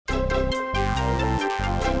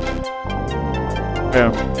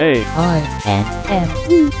I-M-A.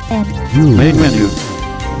 I-N-M-E-N-U. Main menu.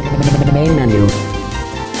 Main menu.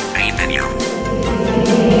 Main menu.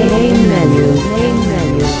 Main menu. Main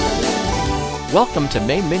menu. Welcome to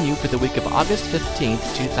Main Menu for the week of August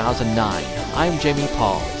 15th, 2009. I'm Jamie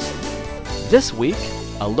Pauls. This week,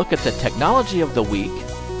 a look at the technology of the week,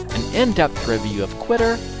 an in-depth review of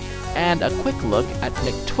Quitter, and a quick look at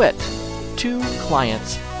McTwit, 2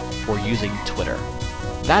 clients for using Twitter.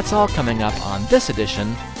 That's all coming up on this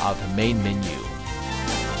edition of Main Menu.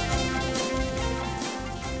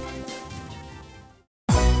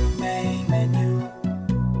 Main menu.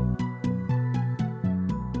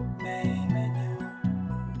 Main menu.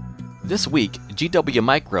 This week, GW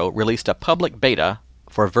Micro released a public beta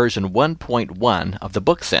for version 1.1 of the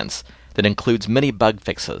BookSense that includes many bug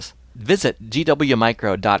fixes. Visit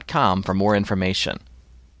gwmicro.com for more information.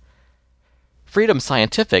 Freedom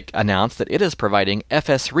Scientific announced that it is providing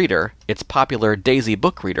FS Reader, its popular DAISY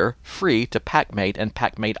book reader, free to PacMate and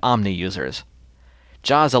PacMate Omni users.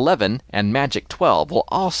 JAWS 11 and Magic 12 will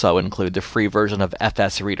also include the free version of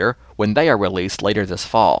FS Reader when they are released later this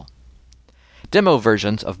fall. Demo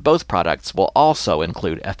versions of both products will also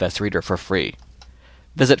include FS Reader for free.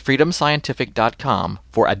 Visit freedomscientific.com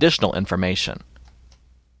for additional information.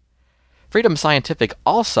 Freedom Scientific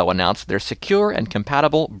also announced their Secure and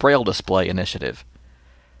Compatible Braille Display initiative.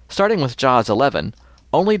 Starting with JAWS 11,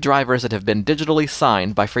 only drivers that have been digitally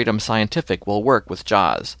signed by Freedom Scientific will work with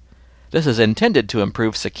JAWS. This is intended to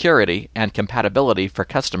improve security and compatibility for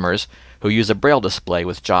customers who use a Braille display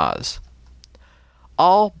with JAWS.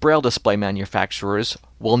 All Braille display manufacturers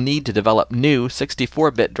will need to develop new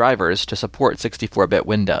 64-bit drivers to support 64-bit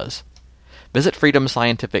Windows. Visit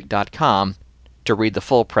freedomscientific.com to read the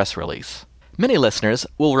full press release. Many listeners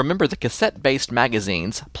will remember the cassette-based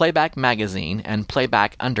magazines Playback Magazine and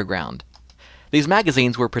Playback Underground. These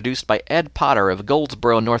magazines were produced by Ed Potter of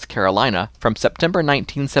Goldsboro, North Carolina from September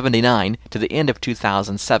 1979 to the end of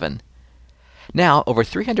 2007. Now, over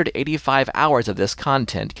 385 hours of this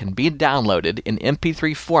content can be downloaded in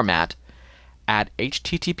MP3 format at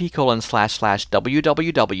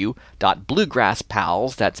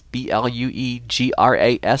http://www.bluegrasspals, that's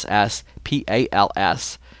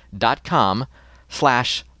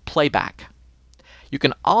BLUEGRASSPALS.com/playback. You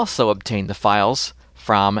can also obtain the files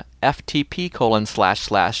from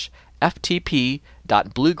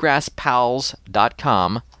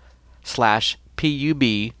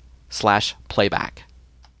ftp://ftp.bluegrasspals.com/pub/playback.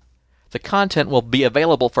 The content will be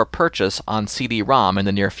available for purchase on CD-ROM in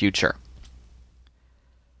the near future.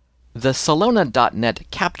 The Salona.net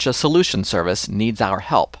CAPTCHA solution service needs our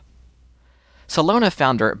help. Salona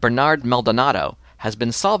founder Bernard Maldonado has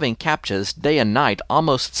been solving CAPTCHAs day and night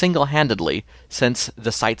almost single-handedly since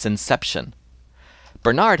the site's inception.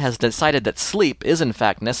 Bernard has decided that sleep is in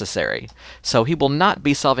fact necessary, so he will not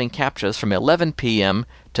be solving CAPTCHAs from 11 p.m.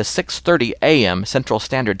 to 6:30 a.m. Central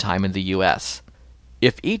Standard Time in the U.S.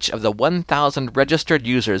 If each of the 1,000 registered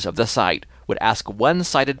users of the site would ask one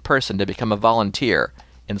sighted person to become a volunteer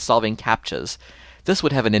in solving CAPTCHAs, this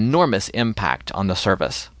would have an enormous impact on the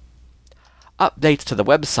service. Updates to the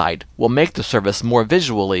website will make the service more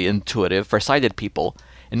visually intuitive for sighted people,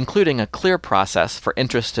 including a clear process for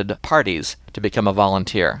interested parties to become a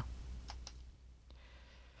volunteer.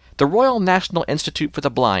 The Royal National Institute for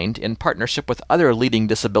the Blind, in partnership with other leading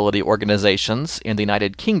disability organizations in the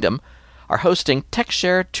United Kingdom, are hosting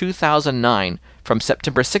TechShare 2009 from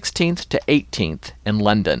September 16th to 18th in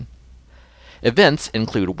London. Events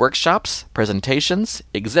include workshops, presentations,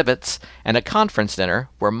 exhibits, and a conference dinner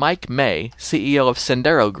where Mike May, CEO of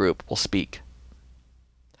Sendero Group, will speak.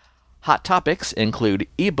 Hot topics include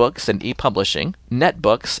e-books and e-publishing,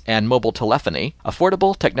 netbooks and mobile telephony,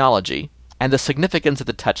 affordable technology, and the significance of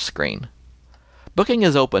the touchscreen. Booking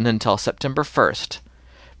is open until September 1st.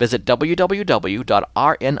 Visit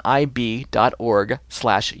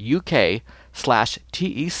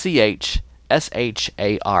www.rnib.org/UK/TECHSHARE.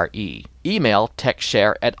 Email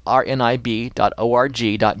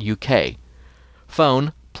techshare@rnib.org.uk.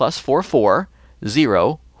 Phone +44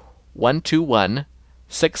 0 121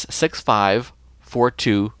 665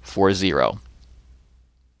 4240.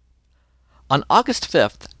 On August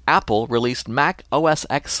 5th, Apple released Mac OS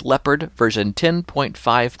X Leopard version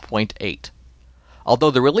 10.5.8.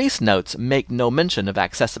 Although the release notes make no mention of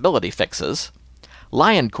accessibility fixes,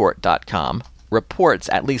 LionCourt.com reports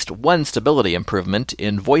at least one stability improvement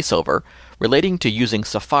in VoiceOver relating to using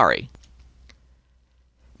Safari.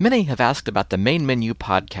 Many have asked about the Main Menu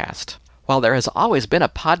podcast. While there has always been a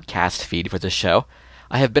podcast feed for the show,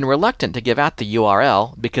 I have been reluctant to give out the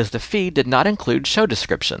URL because the feed did not include show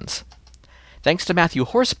descriptions. Thanks to Matthew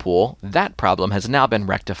Horsepool, that problem has now been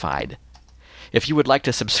rectified. If you would like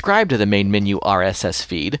to subscribe to the Main Menu RSS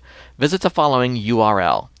feed, visit the following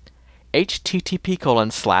URL: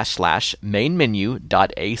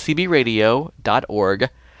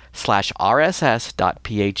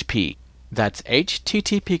 http://mainmenu.acbradio.org/rss.php. That's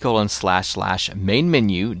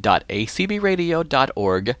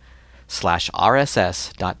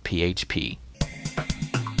http://mainmenu.acbradio.org/rss.php.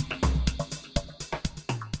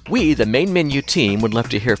 We, the Main Menu team, would love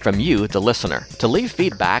to hear from you, the listener. To leave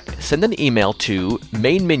feedback, send an email to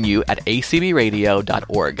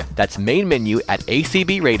mainmenu@acbradio.org. That's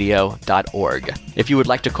mainmenu@acbradio.org. If you would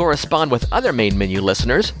like to correspond with other Main Menu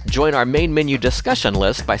listeners, join our Main Menu discussion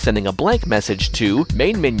list by sending a blank message to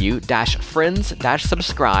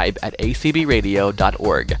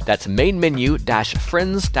mainmenu-friends-subscribe@acbradio.org. That's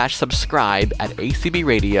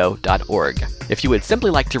mainmenu-friends-subscribe@acbradio.org. If you would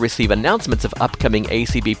simply like to receive announcements of upcoming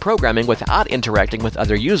ACB programming without interacting with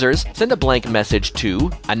other users, send a blank message to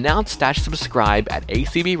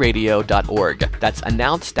announce-subscribe@acbradio.org. That's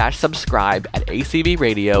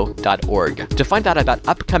announce-subscribe@acbradio.org. To find out about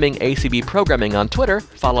upcoming ACB programming on Twitter,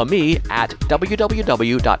 follow me at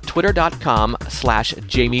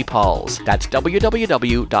www.twitter.com/JamiePauls. That's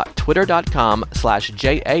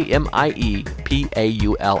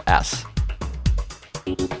www.twitter.com/JamiePauls.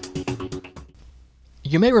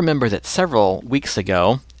 You may remember that several weeks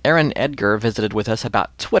ago, Aaron Edgar visited with us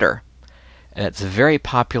about Twitter. And it's very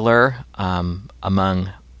popular among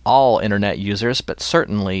all internet users, but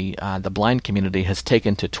certainly the blind community has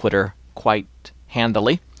taken to Twitter quite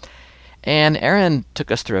handily. And Aaron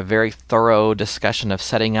took us through a very thorough discussion of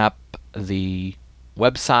setting up the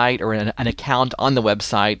website or an account on the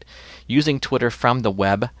website using Twitter from the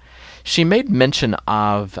web. She made mention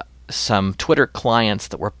of some Twitter clients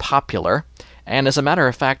that were popular. And as a matter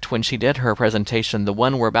of fact, when she did her presentation, the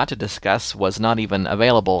one we're about to discuss was not even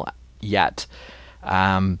available yet.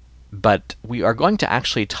 But we are going to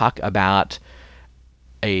actually talk about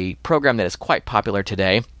a program that is quite popular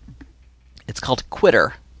today. It's called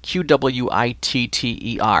Quitter,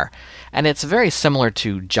 Qwitter. And it's very similar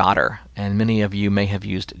to Jotter. And many of you may have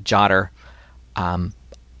used Jotter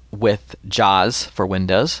with JAWS for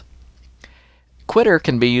Windows. Quitter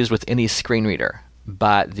can be used with any screen reader,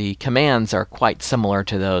 but the commands are quite similar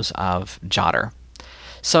to those of Jotter.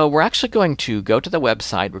 So we're actually going to go to the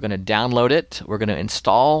website, we're going to download it, we're going to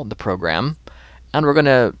install the program, and we're going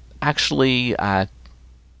to actually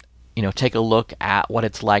take a look at what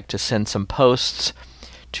it's like to send some posts,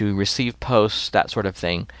 to receive posts, that sort of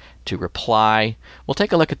thing, to reply. We'll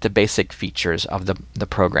take a look at the basic features of the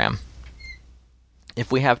program. If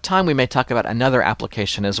we have time, we may talk about another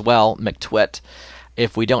application as well, McTwit.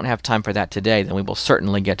 If we don't have time for that today, then we will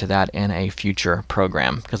certainly get to that in a future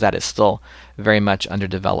program, because that is still very much under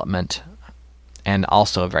development and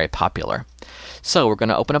also very popular. So we're going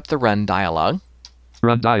to open up the Run dialog.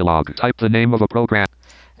 Run dialog. Type the name of a program.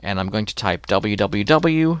 And I'm going to type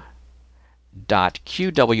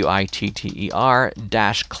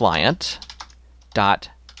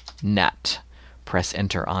www.qwitter-client.net. Press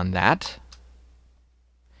enter on that.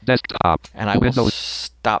 Desktop. And I will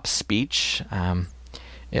stop speech.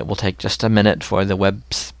 It will take just a minute for the web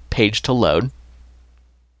page to load.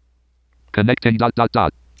 Connecting ...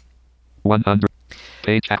 100.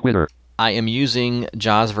 Page at Twitter. I am using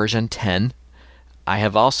JAWS version 10. I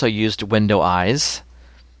have also used Window Eyes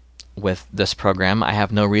with this program. I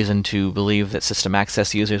have no reason to believe that System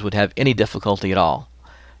Access users would have any difficulty at all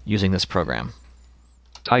using this program.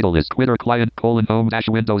 Title is Twitter Client: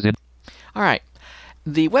 home-Windows in. All right.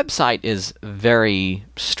 The website is very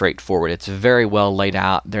straightforward. It's very well laid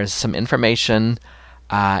out. There's some information,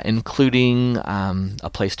 including a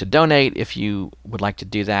place to donate if you would like to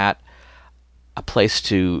do that, a place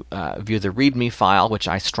to view the README file, which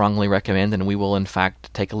I strongly recommend, and we will, in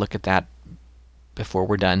fact, take a look at that before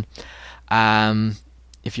we're done.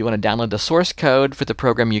 If you want to download the source code for the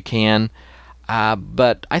program, you can.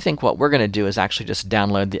 But I think what we're going to do is actually just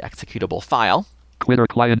download the executable file. Twitter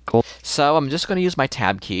Client: So I'm just going to use my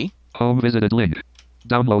tab key. Home visited link.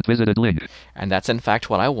 Download visited link. And that's in fact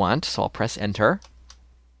what I want, so I'll press enter.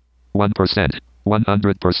 1%.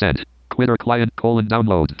 100%. Twitter Client: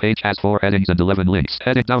 download. Page has 4 headings and 11 links.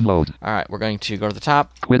 Heading download. All right, we're going to go to the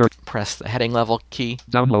top. Twitter. Press the heading level key.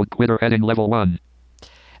 Download Twitter heading level 1.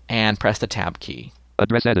 And press the tab key.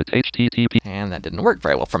 Address edit. HTTP. And that didn't work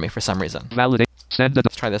very well for me for some reason. Validate. Send it.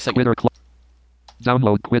 Let's try this again. Twitter.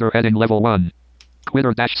 Download Twitter heading level 1.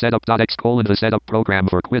 Twitter-setup.x: the setup program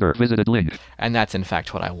for Twitter. Visited link. And that's in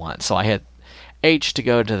fact what I want. So I hit H to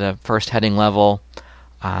go to the first heading level,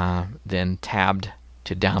 then tabbed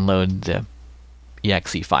to download the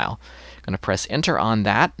exe file. I'm going to press enter on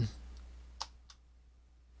that.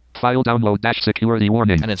 File download dash security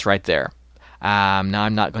warning. And it's right there. Now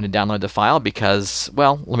I'm not going to download the file because,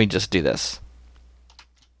 well, let me just do this.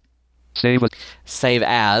 Save it. Save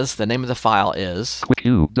as. The name of the file is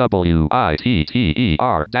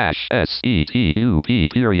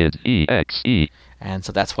QWITTER-SETUP and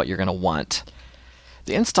so that's what you're going to want.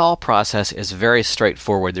 The install process is very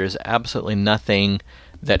straightforward. There's absolutely nothing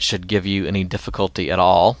that should give you any difficulty at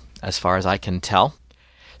all, as far as I can tell.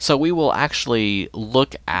 So we will actually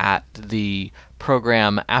look at the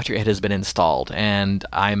program after it has been installed, and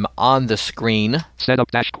I'm on the screen.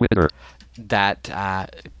 Setup dash quitter. That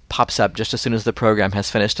pops up just as soon as the program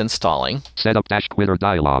has finished installing. Setup dash quitter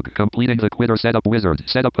dialog. Completing the quitter setup wizard.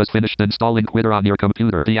 Setup has finished installing quitter on your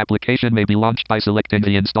computer. The application may be launched by selecting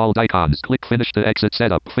the installed icons. Click finish to exit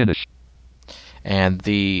setup. Finish. And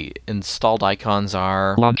the installed icons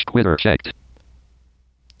are... Launch quitter checked.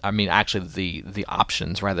 Actually, the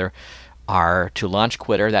options, rather, are to launch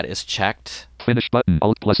quitter. That is checked. Finish button.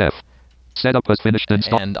 Alt plus F. Setup has finished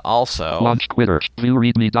install. And also... Launch quitter. View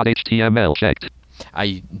readme.html checked.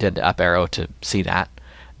 I did the up arrow to see that.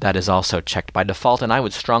 That is also checked by default, and I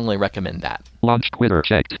would strongly recommend that. Launch quitter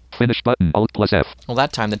checked. Finish button. Alt plus F. Well,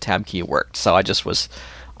 that time the tab key worked, so I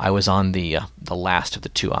was on the last of the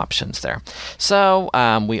two options there. So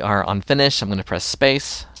we are on finish. I'm going to press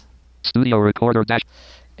space. Studio recorder dash.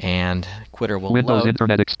 And quitter will Windows load.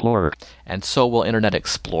 Internet Explorer. And so will Internet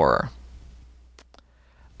Explorer.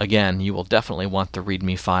 Again, you will definitely want the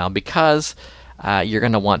README file because you're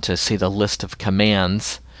going to want to see the list of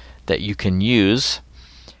commands that you can use.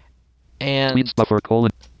 And Tweets buffer colon.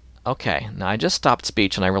 okay, now I just stopped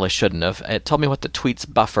speech and I really shouldn't have. It told me what the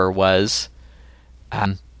tweets buffer was.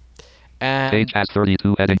 And Page has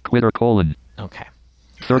 32 heading quitter colon. okay.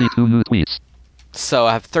 32 new tweets. So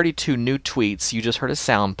I have 32 new tweets. You just heard a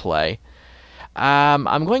sound play.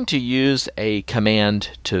 I'm going to use a command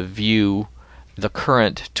to view the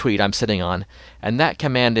current tweet I'm sitting on, and that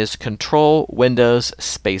command is Control Windows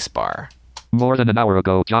Spacebar. More than an hour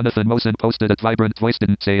ago, Jonathan Mosen posted that Vibrant Voice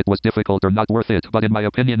didn't say it was difficult or not worth it, but in my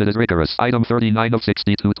opinion it is rigorous. Item 39 of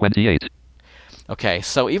 6228. Okay,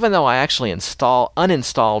 so even though I actually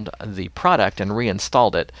uninstalled the product and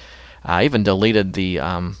reinstalled it, I even deleted the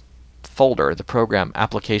folder, the program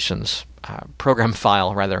applications, program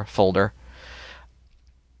file rather, folder,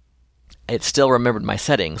 it still remembered my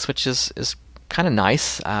settings, which is kind of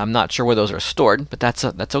nice. I'm not sure where those are stored, but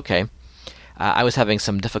that's okay. I was having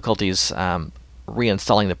some difficulties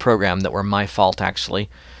reinstalling the program that were my fault, actually.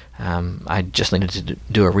 I just needed to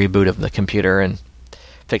do a reboot of the computer and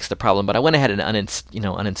fix the problem, but I went ahead and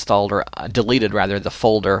uninstalled or deleted rather the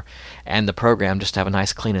folder and the program just to have a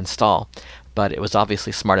nice clean install. But it was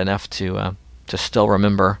obviously smart enough to still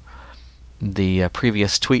remember the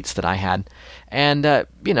previous tweets that I had, and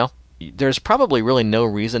there's probably really no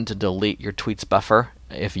reason to delete your tweets buffer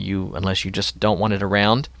unless you just don't want it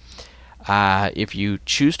around. If you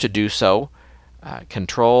choose to do so,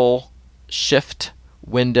 Control Shift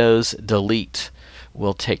Windows Delete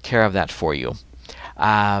will take care of that for you.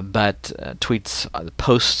 But tweets,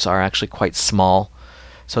 posts are actually quite small,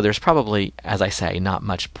 so there's probably, as I say, not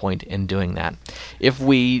much point in doing that. If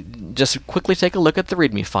we just quickly take a look at the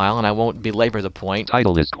README file, and I won't belabor the point.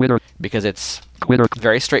 Title is Quitter. Because it's Quitter.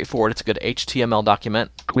 very straightforward. It's a good HTML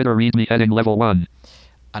document. Quitter README heading level 1.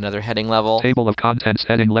 Another heading level. Table of contents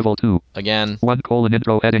heading level 2. Again. 1: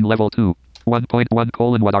 intro heading level 2.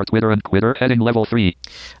 1.1: what are Twitter and Quitter heading level 3.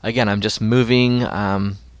 Again, I'm just moving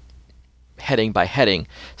heading by heading,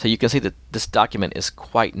 so you can see that this document is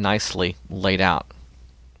quite nicely laid out.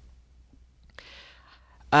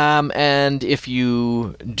 And if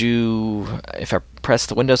I press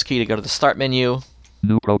the Windows key to go to the Start menu.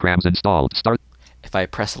 New programs installed. Start. If I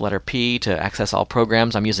press the letter P to access all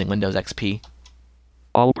programs, I'm using Windows XP.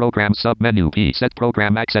 All programs submenu P. Set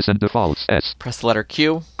program access and defaults S. Press the letter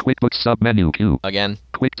Q. QuickBooks submenu Q. Again.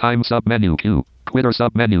 QuickTime submenu Q. Quitter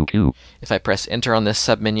submenu Q. If I press Enter on this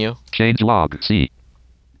submenu. Change log C.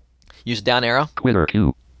 Use down arrow. Quitter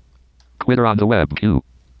Q. Quitter on the web Q.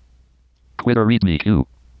 Quitter README Q.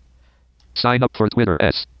 Sign up for Twitter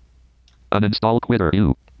S. Uninstall Quitter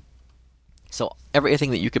U. So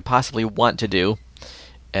everything that you could possibly want to do,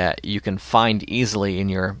 you can find easily in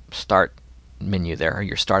your Start menu there, or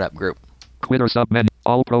your Startup group. Quitter submenu.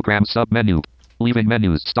 All programs submenu. Leaving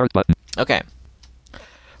menus. Start button. Okay.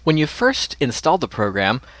 When you first install the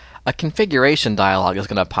program, a configuration dialog is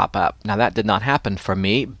going to pop up. Now that did not happen for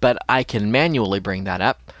me, but I can manually bring that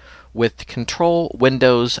up with Control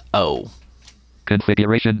Windows O.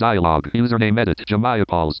 Configuration dialog. Username edit.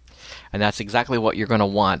 Jamiapals. And that's exactly what you're going to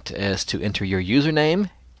want, is to enter your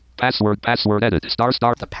username. Password edit. **.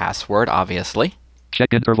 The password, obviously.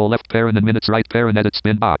 Check interval left parent and minutes right parent edit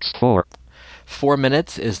spin box. 4. 4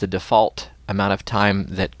 minutes is the default amount of time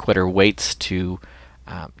that Twitter waits to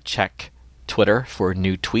check Twitter for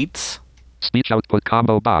new tweets. Speech output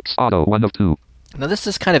combo box. Auto 1 of 2. Now this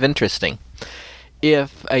is kind of interesting.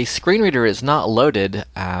 If a screen reader is not loaded,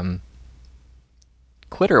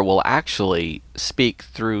 Twitter will actually speak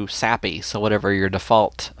through SAPI, so whatever your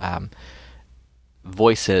default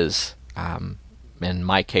voice is. In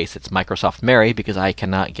my case, it's Microsoft Mary, because I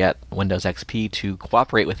cannot get Windows XP to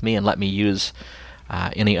cooperate with me and let me use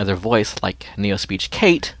any other voice like NeoSpeech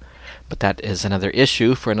Kate, but that is another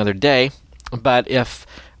issue for another day. But if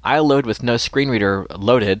I load with no screen reader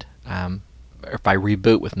loaded, or if I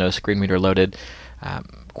reboot with no screen reader loaded,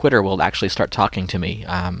 Twitter will actually start talking to me,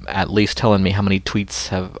 at least telling me how many tweets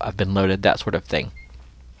have been loaded, that sort of thing.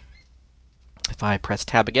 If I press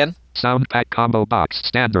tab again. Sound pack combo box.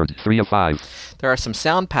 Standard 3 of 5. There are some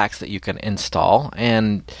sound packs that you can install,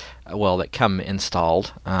 and, well, that come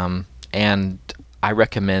installed, and I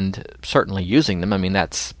recommend certainly using them. I mean,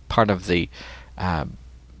 that's part of the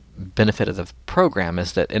benefit of the program,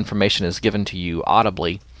 is that information is given to you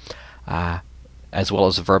audibly as well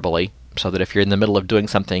as verbally, so that if you're in the middle of doing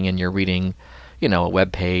something and you're reading, a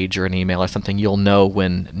web page or an email or something, you'll know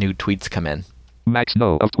when new tweets come in. Max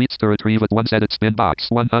no of tweets to retrieve at once edit spin box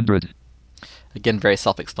 100. Again, very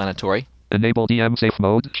self-explanatory. Enable DM safe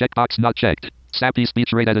mode. Checkbox not checked. SAPI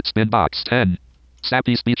speech rate edit spin box 10.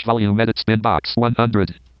 SAPI speech volume edit spin box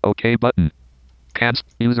 100. OK button. Cancel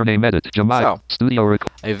username edit. Jamai. So, Studio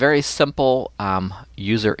a very simple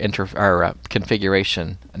user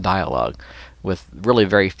configuration dialog with really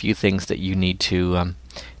very few things that you need to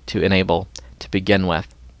enable to begin with.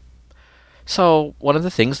 So one of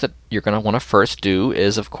the things that you're going to want to first do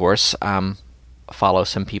is, of course, follow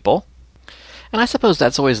some people. And I suppose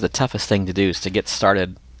that's always the toughest thing to do, is to get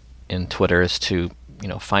started in Twitter, is to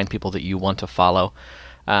find people that you want to follow.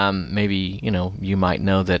 Maybe you might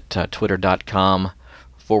know that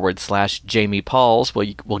twitter.com/Jamie Pauls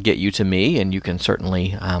will get you to me, and you can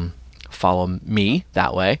certainly follow me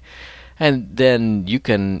that way. And then you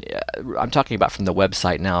can, I'm talking about from the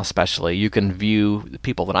website now especially, you can view the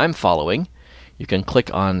people that I'm following. You can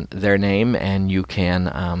click on their name and you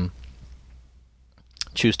can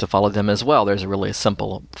choose to follow them as well. There's a really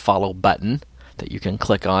simple follow button that you can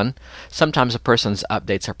click on. Sometimes a person's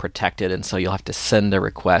updates are protected, and so you'll have to send a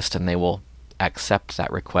request and they will accept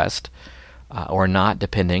that request or not,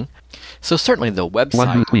 depending. So certainly the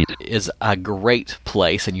website is a great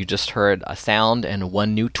place, and you just heard a sound and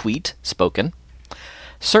one new tweet spoken.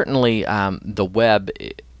 Certainly the web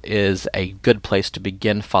is a good place to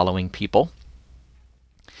begin following people.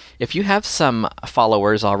 If you have some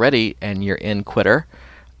followers already and you're in Twitter,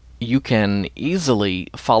 you can easily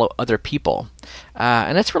follow other people.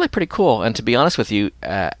 And it's really pretty cool. And to be honest with you,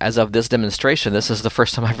 as of this demonstration, this is the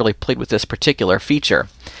first time I've really played with this particular feature,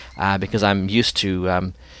 because I'm used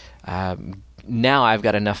to now I've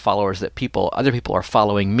got enough followers that other people are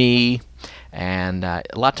following me, and a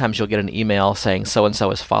lot of times you'll get an email saying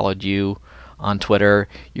so-and-so has followed you on Twitter.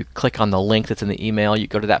 You click on the link that's in the email, you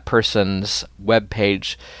go to that person's web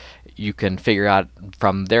page, you can figure out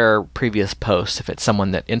from their previous posts if it's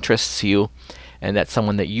someone that interests you and that's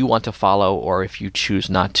someone that you want to follow, or if you choose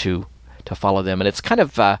not to follow them. And it's kind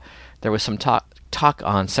of, there was some talk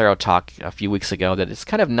on Sarah Talk a few weeks ago that it's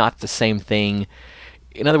kind of not the same thing.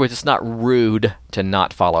 In other words, it's not rude to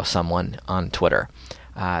not follow someone on Twitter.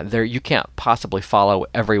 You can't possibly follow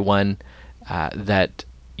everyone that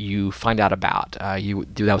you find out about.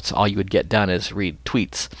 That's all you would get done is read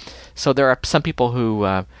tweets. So there are some people who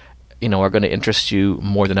are going to interest you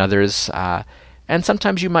more than others, and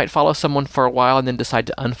sometimes you might follow someone for a while and then decide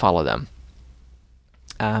to unfollow them.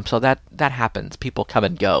 So that happens. People come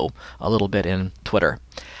and go a little bit in Twitter.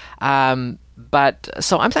 But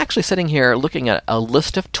so I'm actually sitting here looking at a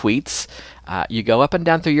list of tweets. You go up and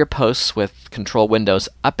down through your posts with Control Windows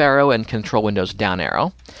up arrow and Control Windows down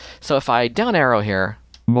arrow. So if I down arrow here.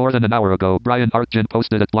 More than an hour ago, Brian Artgen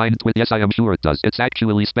posted a blind tweet. Yes, I am sure it does. It's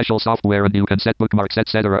actually special software and you can set bookmarks,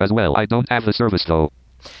 etc. as well. I don't have the service though.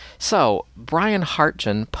 So Brian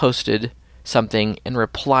Hartgen posted something in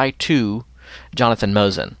reply to Jonathan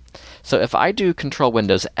Mosen. So if I do Control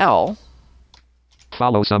Windows L.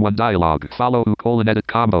 Follow someone dialog. Follow who : edit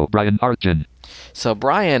combo. Brian Artgen. So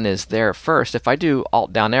Brian is there first. If I do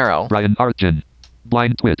Alt down arrow. Brian Artgen.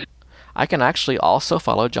 Blind tweet. I can actually also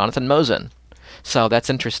follow Jonathan Mosen. So that's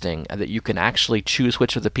interesting that you can actually choose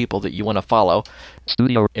which of the people that you want to follow.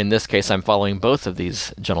 Studio. In this case, I'm following both of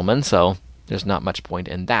these gentlemen, so there's not much point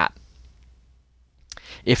in that.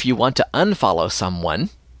 If you want to unfollow someone,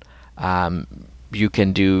 you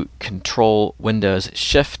can do Control Windows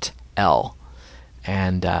Shift L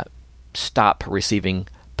and stop receiving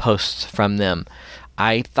posts from them.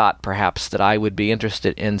 I thought perhaps that I would be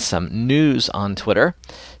interested in some news on Twitter,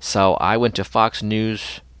 so I went to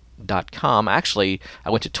foxnews.com. Actually, I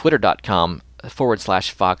went to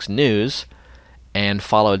twitter.com/Fox News and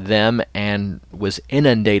followed them and was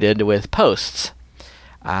inundated with posts.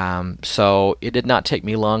 So it did not take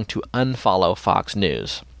me long to unfollow Fox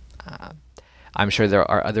News. I'm sure there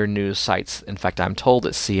are other news sites. In fact, I'm told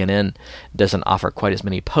that CNN doesn't offer quite as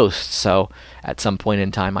many posts, so at some point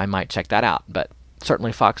in time I might check that out. But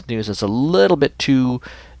certainly Fox News is a little bit too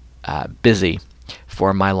busy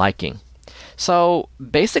for my liking. So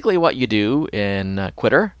basically what you do in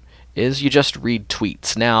Twitter is you just read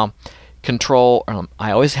tweets. Now,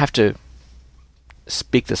 I always have to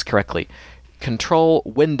speak this correctly. Control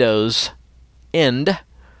Windows End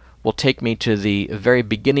will take me to the very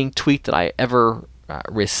beginning tweet that I ever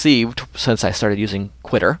received since I started using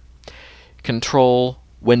Twitter. Control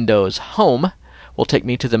Windows Home will take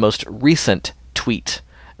me to the most recent tweet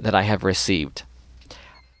that I have received.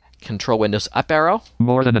 Control Windows Up arrow.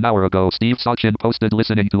 More than an hour ago, Steve Sachin posted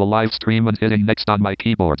listening to a live stream and hitting next on my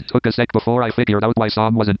keyboard. Took a sec before I figured out why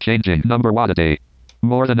song wasn't changing. Number what a day.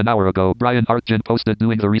 More than an hour ago, Brian Hartgen posted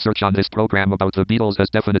doing the research on this program about the Beatles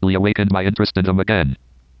has definitely awakened my interest in them again.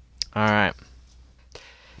 All right.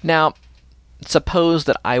 Now, suppose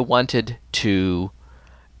that I wanted to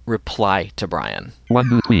reply to Brian. One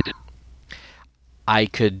new tweet. I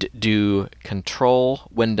could do Control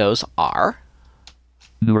Windows R.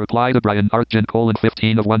 New reply to Brian Hartgen,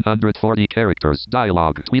 15 of 140 characters.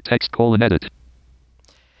 Dialogue. Tweet text, edit.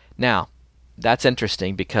 Now, that's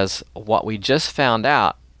interesting because what we just found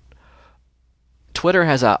out, Twitter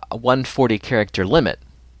has a 140 character limit.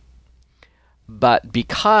 But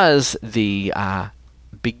because the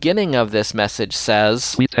beginning of this message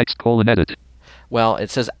says... Tweet text, edit. Well, it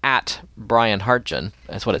says at Brian Hartgen.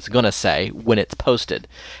 That's what it's going to say when it's posted.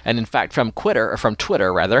 And in fact, from Twitter,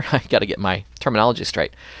 I got to get my terminology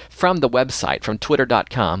straight. From the website, from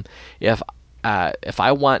twitter.com, if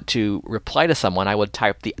I want to reply to someone, I would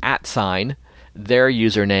type the @ sign, their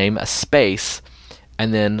username, a space,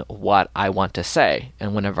 and then what I want to say.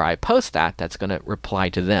 And whenever I post that, that's going to reply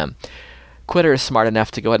to them. Twitter is smart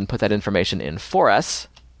enough to go ahead and put that information in for us.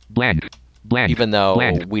 Blank. Even though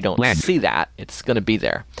we don't blank. see that, it's going to be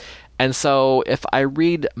there. And so if I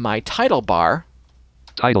read my title bar...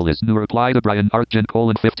 Title is New reply to Brian Hartgen,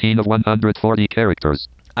 15 of 140 characters.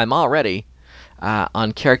 I'm already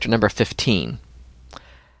on character number 15.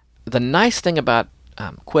 The nice thing about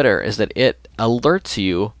Twitter is that it alerts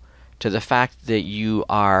you to the fact that you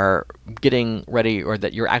are getting ready or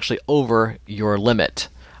that you're actually over your limit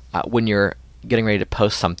when you're getting ready to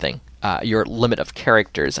post something. Your limit of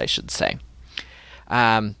characters, I should say.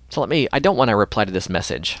 I don't want to reply to this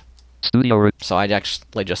message. So I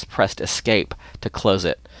actually just pressed escape to close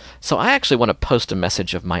it. So I actually want to post a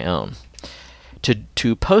message of my own.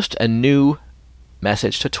 To post a new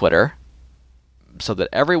message to Twitter so that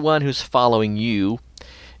everyone who's following you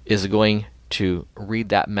is going to read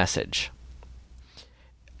that message.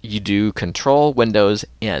 You do Control Windows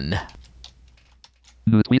N.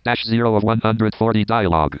 New tweet -0 of 140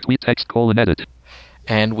 dialogue. Tweet text, edit.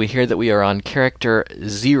 And we hear that we are on character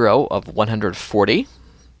 0 of 140.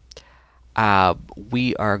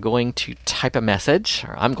 We are going to type a message,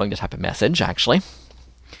 or I'm going to type a message, actually.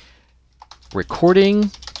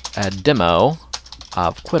 Recording a demo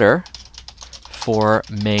of Twitter for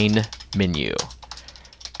main menu.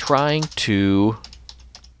 Trying to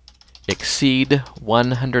exceed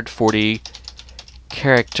 140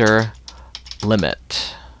 character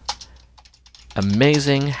limit.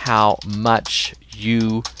 Amazing how much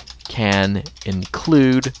you can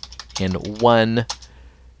include in one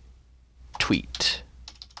tweet.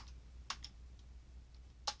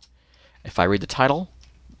 If I read the title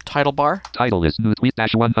bar. Title is New tweet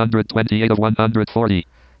 -128 of 140.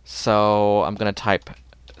 So I'm going to type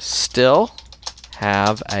still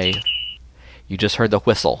have a... You just heard the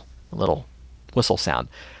whistle, a little whistle sound.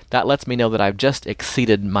 That lets me know that I've just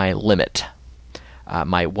exceeded my limit.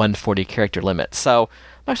 My 140 character limit. So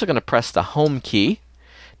I'm actually going to press the home key.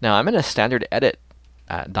 Now I'm in a standard edit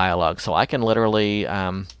dialog, so I can literally...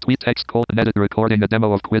 Tweet text, edit, recording a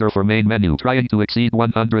demo of Twitter for main menu. Trying to exceed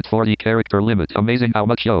 140 character limit. Amazing how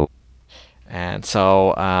much show. And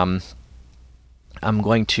so I'm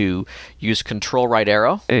going to use Control right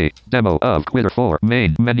arrow. A demo of Twitter for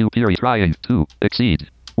main menu period. Trying to exceed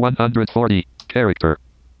 140 character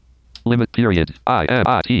limit period.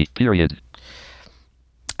 IMIT period.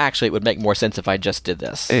 Actually, it would make more sense if I just did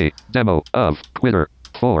this. A demo of Twitter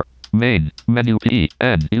for Main. Menu P.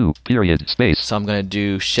 N. U. Period. Space. So I'm going to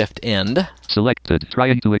do Shift End. Selected.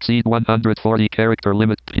 Trying to exceed 140 character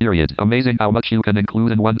limit. Period. Amazing how much you can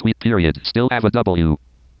include in one tweet. Period. Still have a W.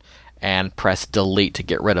 And press Delete to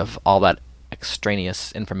get rid of all that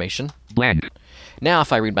extraneous information. Blank. Now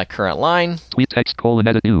if I read my current line, Tweet text :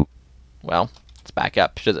 edit U. well, let's back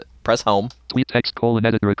up. Press Home. Tweet text :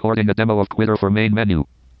 edit recording a demo of Twitter for main menu.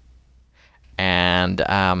 And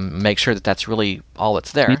make sure that that's really all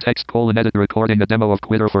that's there. Tweet text : edit recording a demo of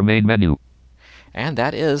Twitter for main menu. And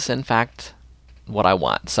that is, in fact, what I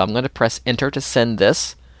want. So I'm going to press Enter to send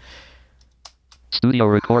this. Studio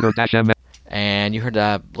Recorder -M. And you heard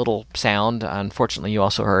a little sound. Unfortunately, you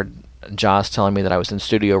also heard Jaws telling me that I was in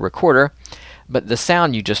Studio Recorder. But the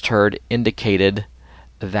sound you just heard indicated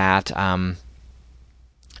that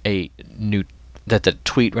the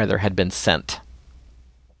tweet had been sent.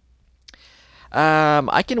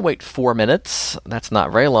 I can wait 4 minutes. That's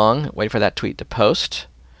not very long. Wait for that tweet to post.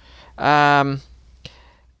 I'm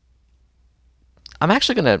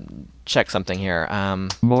actually going to check something here.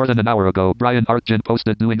 More than an hour ago, Brian Hartgen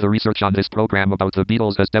posted doing the research on this program about the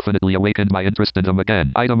Beatles has definitely awakened my interest in them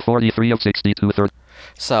again. Item 43 of 62.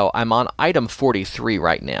 So I'm on item 43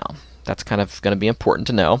 right now. That's kind of going to be important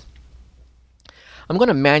to know. I'm going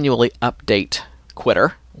to manually update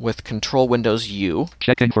Twitter with Control Windows U.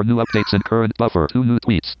 Checking for new updates in current buffer. 2 new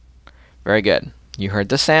tweets. Very good. You heard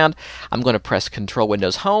the sound. I'm going to press Control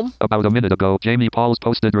Windows Home. About a minute ago, Jamie Pauls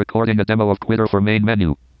posted recording a demo of Twitter for main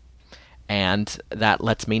menu. And that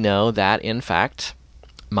lets me know that, in fact,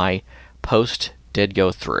 my post did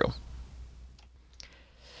go through.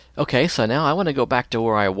 Okay, so now I want to go back to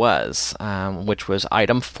where I was, which was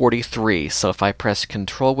item 43. So if I press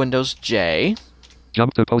Control Windows J...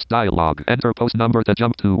 Jump to post dialog. Enter post number to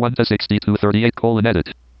jump to 1 to 6238 :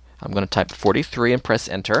 edit. I'm going to type 43 and press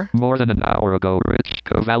Enter. More than an hour ago, Rich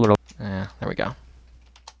Cavallaro. There we go.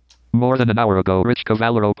 More than an hour ago, Rich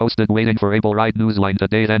Cavallaro posted waiting for Able Ride Newsline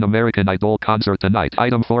today, then American Idol concert tonight.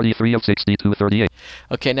 Item 43 of 6238.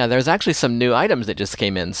 Okay, now there's actually some new items that just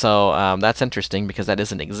came in, so that's interesting because that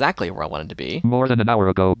isn't exactly where I wanted to be. More than an hour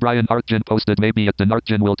ago, Brian Hartgen posted maybe at the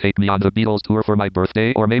Hartgen will take me on the Beatles tour for my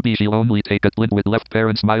birthday, or maybe she'll only take it with left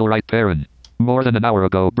parent smile right parent. More than an hour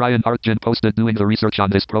ago, Brian Hartgen posted doing the research on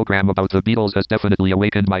this program about the Beatles has definitely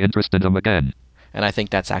awakened my interest in them again. And I think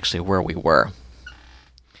that's actually where we were.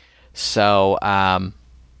 So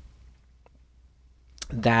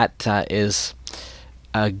that is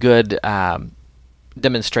a good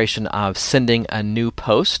demonstration of sending a new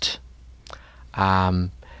post.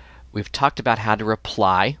 We've talked about how to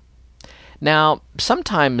reply. Now,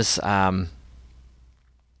 sometimes an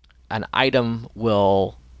item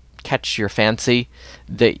will catch your fancy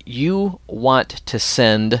that you want to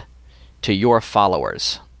send to your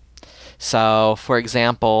followers. So, for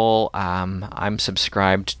example, I'm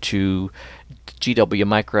subscribed to GW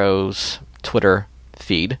Micro's Twitter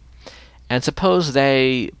feed, and suppose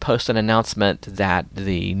they post an announcement that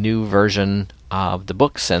the new version of the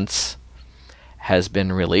book Sense has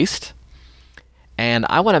been released, and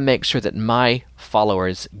I want to make sure that my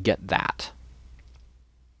followers get that.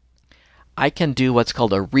 I can do what's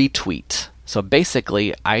called a retweet. So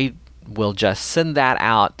basically, I will just send that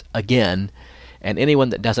out again, and anyone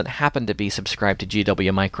that doesn't happen to be subscribed to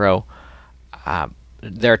GW Micro,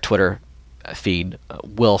 their Twitter feed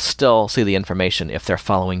will still see the information if they're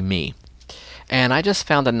following me. And I just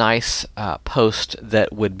found a nice post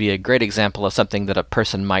that would be a great example of something that a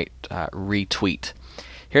person might retweet.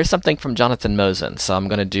 Here's something from Jonathan Mosen. So I'm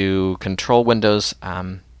going to do Control Windows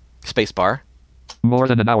spacebar. More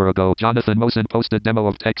than an hour ago, Jonathan Mosen posted demo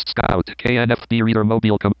of Text Scout, KNFB Reader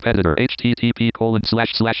Mobile Competitor,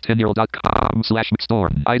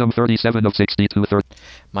 http://tennial.com/mcstorm, item 37 of 6230.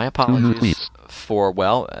 My apologies for,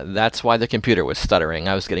 well, that's why the computer was stuttering.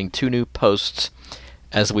 I was getting 2 new posts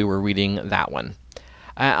as we were reading that one.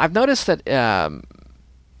 I've noticed that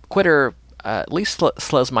Twitter at least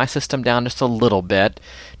slows my system down just a little bit.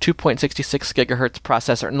 2.66 gigahertz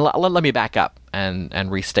processor. And let me back up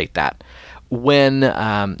and restate that. When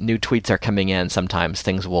new tweets are coming in, sometimes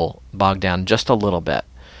things will bog down just a little bit.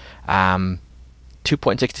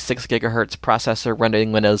 2.66 gigahertz processor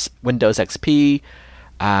running Windows XP,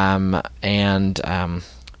 and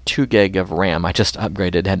 2 gig of RAM. I just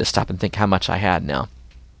upgraded, had to stop and think how much I had now.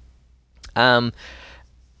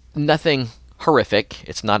 Nothing horrific.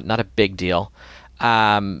 It's not a big deal.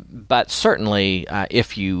 But certainly,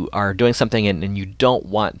 if you are doing something and you don't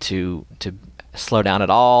want to slow down at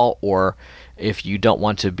all, or if you don't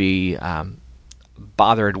want to be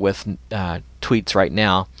bothered with tweets right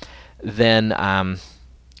now, then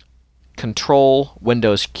Control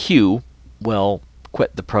Windows Q will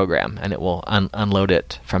quit the program, and it will unload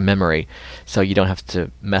it from memory, so you don't have to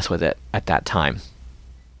mess with it at that time.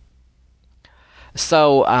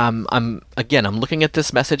 So I'm looking at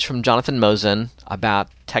this message from Jonathan Mosen about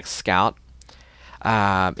Text Scout.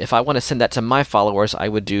 If I want to send that to my followers, I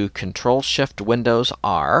would do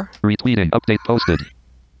Control-Shift-Windows-R. Retweeting. Update posted.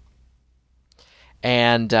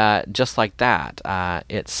 And just like that,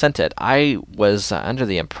 it sent it. I was under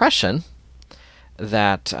the impression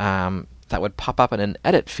that that would pop up in an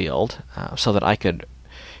edit field so that I could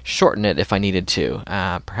shorten it if I needed to.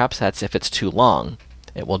 Perhaps that's if it's too long,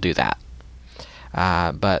 it will do that.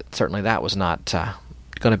 But certainly that was not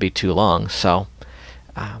going to be too long, so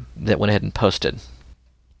that went ahead and posted.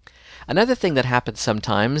 Another thing that happens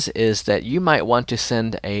sometimes is that you might want to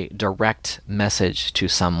send a direct message to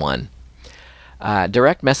someone.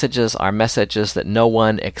 Direct messages are messages that no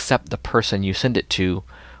one except the person you send it to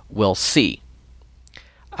will see.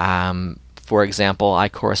 For example, I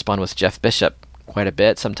correspond with Jeff Bishop quite a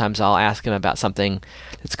bit. Sometimes I'll ask him about something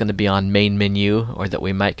that's going to be on main menu or that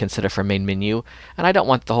we might consider for main menu, and I don't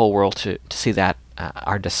want the whole world to see that,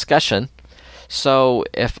 our discussion. So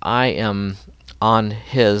if I am on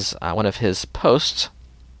his one of his posts,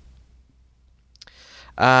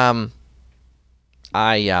 I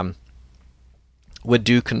would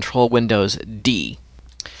do Control-Windows-D.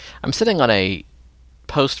 I'm sitting on a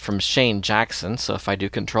post from Shane Jackson, so if I do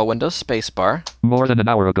Control-Windows spacebar. More than an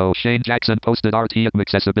hour ago, Shane Jackson posted RTM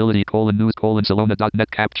accessibility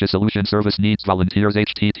news:/Salona.net CAPTCHA solution service needs volunteers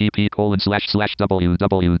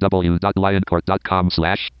http://www.lioncourt.com/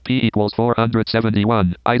 P equals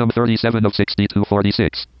 471, item 37 of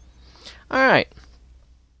 6246. All right.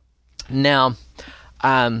 Now,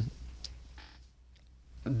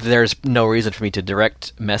 there's no reason for me to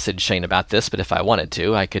direct message Shane about this, but if I wanted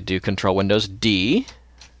to, I could do Control-Windows-D.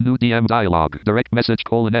 New DM dialog, direct message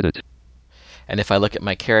edit. And if I look at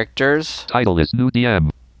my characters... Title is new DM.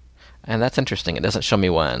 And that's interesting, it doesn't show me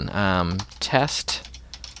one. Test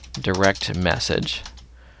direct message.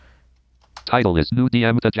 Title is new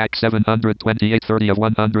DM to Jack 72830 of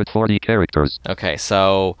 140 characters. Okay,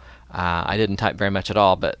 so I didn't type very much at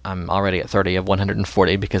all, but I'm already at 30 of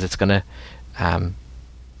 140 because it's going to...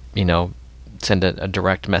 send a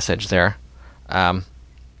direct message there.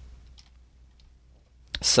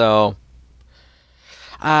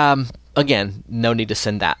 Again, no need to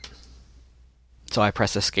send that. So I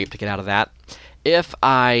press escape to get out of that. If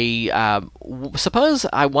I suppose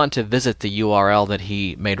I want to visit the URL that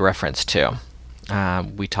he made reference to.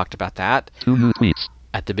 We talked about that 2 new tweets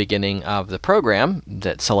at the beginning of the program,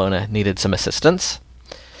 that Salona needed some assistance.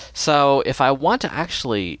 So if I want to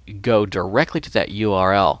actually go directly to that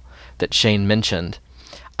URL that Shane mentioned,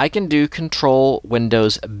 I can do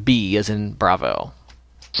Control-Windows-B as in Bravo.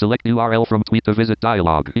 Select URL from tweet to visit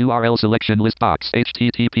dialog. URL selection list box.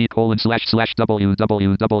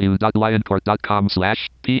 http://www.lioncourt.com/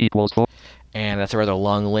 P equals 4. And that's a rather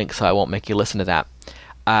long link, so I won't make you listen to that.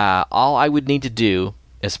 All I would need to do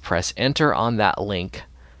is press enter on that link,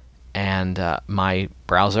 and my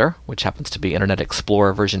browser, which happens to be Internet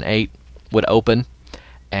Explorer version 8, would open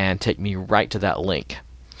and take me right to that link.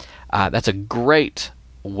 That's a great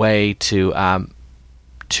way to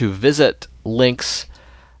visit links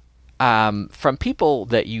from people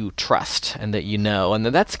that you trust and that you know. And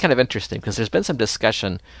that's kind of interesting because there's been some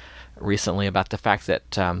discussion recently about the fact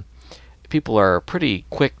that people are pretty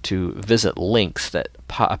quick to visit links that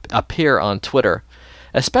appear on Twitter,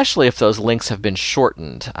 especially if those links have been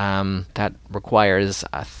shortened. That requires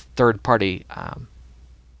a third-party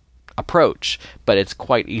approach, but it's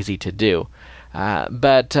quite easy to do. It's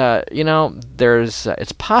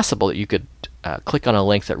possible that you could click on a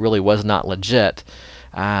link that really was not legit,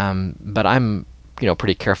 but I'm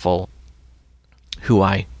pretty careful who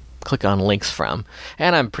I click on links from,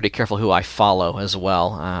 and I'm pretty careful who I follow as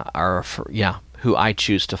well, who I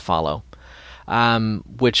choose to follow.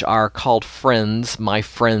 Which are called friends. My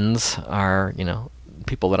friends are,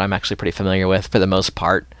 people that I'm actually pretty familiar with for the most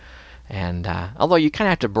part. And although you kind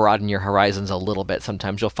of have to broaden your horizons a little bit,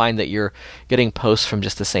 sometimes you'll find that you're getting posts from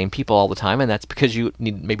just the same people all the time, and that's because you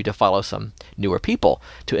need maybe to follow some newer people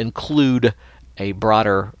to include a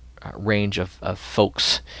broader range of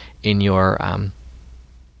folks in your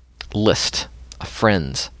list of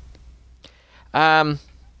friends.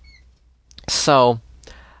 So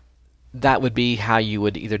that would be how you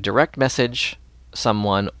would either direct message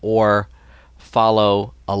someone or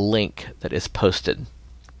follow a link that is posted.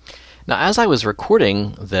 Now, as I was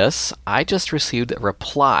recording this, I just received a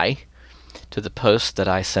reply to the post that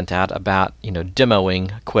I sent out about,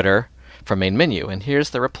 demoing Quitter from main menu. And here's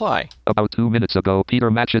the reply. About 2 minutes ago, Peter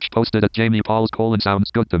Matchich posted that Jamie Paul's colon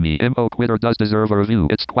sounds good to me. Info Twitter does deserve a review.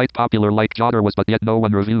 It's quite popular like Jodder was, but yet no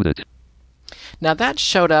one reviewed it. Now that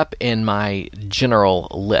showed up in my general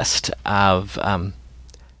list of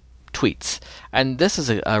tweets. And this is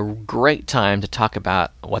a great time to talk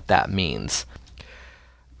about what that means.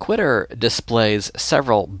 Twitter displays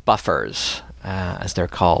several buffers, as they're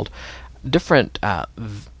called, different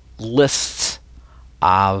lists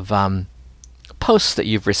of posts that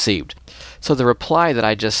you've received. So the reply that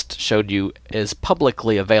I just showed you is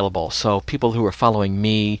publicly available. So people who are following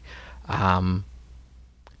me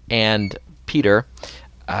and Peter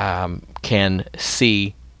can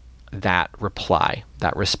see that reply,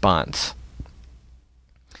 that response.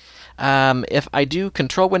 If I do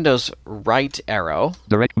Control Windows right arrow,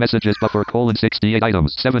 direct messages buffer colon 68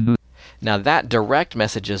 items 7 new. Now that direct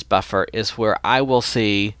messages buffer is where I will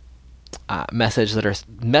see messages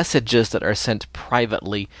that are sent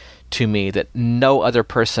privately to me that no other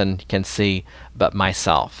person can see but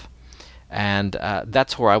myself, and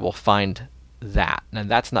that's where I will find that. And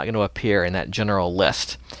that's not going to appear in that general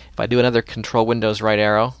list. If I do another Control Windows right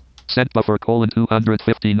arrow. Sent buffer colon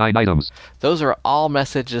 259 items. Those are all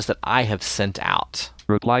messages that I have sent out.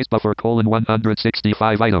 Replies buffer colon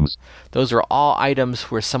 165 items. Those are all items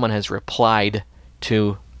where someone has replied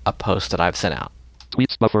to a post that I've sent out.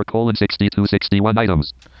 Tweets buffer colon 6261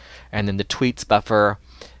 items. And then the tweets buffer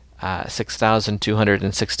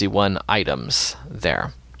 6,261 items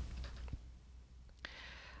there.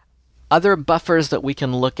 Other buffers that we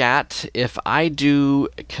can look at, if I do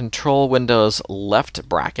Control Windows left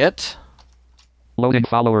bracket. Loading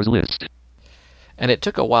followers list. And it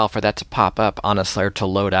took a while for that to pop up, honestly, or to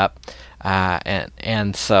load up.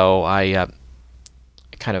 And so I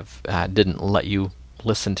kind of didn't let you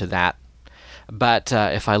listen to that. But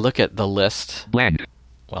if I look at the list. Blank.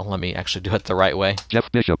 Well, let me actually do it the right way. Jeff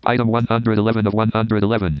Bishop, item 111 of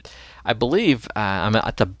 111. I believe I'm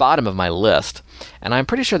at the bottom of my list, and I'm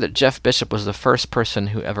pretty sure that Jeff Bishop was the first person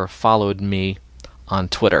who ever followed me on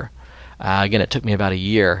Twitter. Again, it took me about a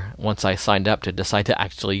year once I signed up to decide to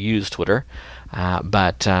actually use Twitter.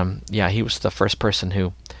 But he was the first person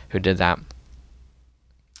who did that.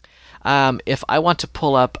 If I want to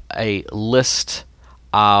pull up a list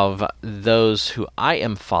of those who I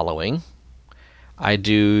am following, I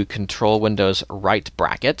do Control Windows right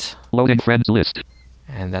bracket. Loading friends list.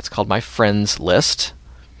 And that's called my friends list.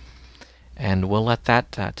 And we'll let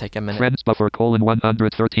that take a minute. Friends buffer colon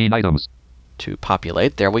 113 items. To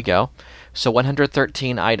populate. There we go. So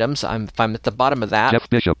 113 items. If I'm at the bottom of that. Jeff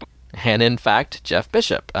Bishop. And in fact, Jeff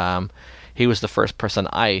Bishop. He was the first person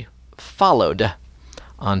I followed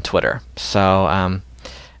on Twitter. So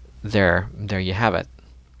there you have it.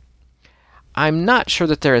 I'm not sure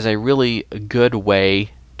that there is a really good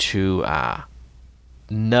way to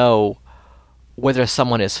know whether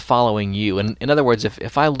someone is following you. And in other words,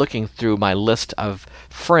 if I'm looking through my list of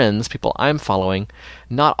friends, people I'm following,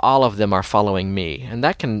 not all of them are following me. And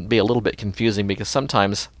that can be a little bit confusing because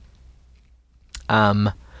sometimes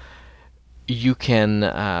you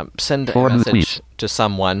can send a message to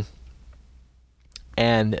someone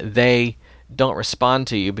and they don't respond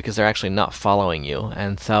to you because they're actually not following you.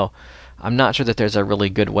 And so I'm not sure that there's a really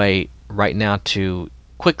good way right now to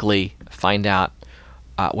quickly find out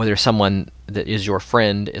whether someone that is your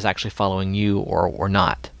friend is actually following you or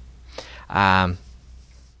not. That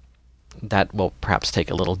will perhaps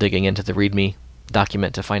take a little digging into the README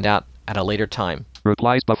document to find out at a later time.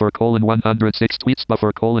 Replies buffer colon 106 tweets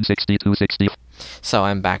buffer colon 6260. So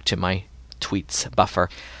I'm back to my tweets buffer.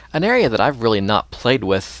 An area that I've really not played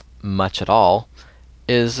with much at all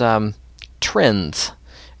is trends.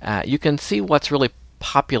 You can see what's really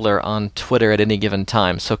popular on Twitter at any given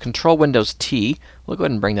time. So Control Windows T, we'll go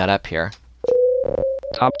ahead and bring that up here.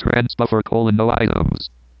 Top trends buffer colon no items.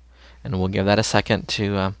 And we'll give that a second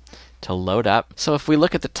to load up. So if we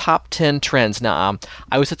look at the top 10 trends, now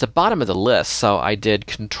I was at the bottom of the list, so I did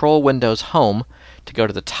Control Windows Home to go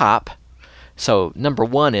to the top. So number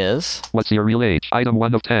 1 is... What's your real age? Item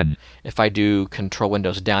 1 of 10. If I do Control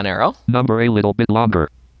Windows down arrow. Number a little bit longer.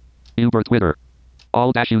 Uber Twitter.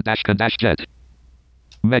 All-U-Can-Jet.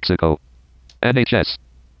 Mexico. NHS.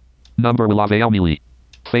 Number Willave Amelie.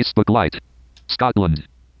 Facebook Lite. Scotland.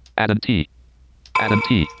 Adam T. Adam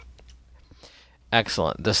T.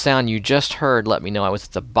 Excellent. The sound you just heard let me know I was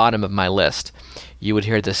at the bottom of my list. You would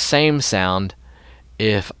hear the same sound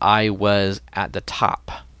if I was at the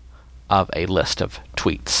top of a list of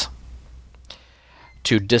tweets.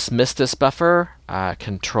 To dismiss this buffer,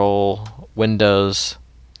 Control Windows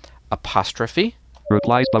apostrophe.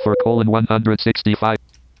 Replies buffer colon 165.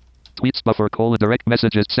 tweets buffer colon direct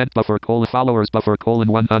messages sent buffer colon followers buffer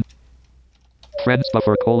colon 100 friends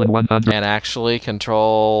buffer colon 100. And actually,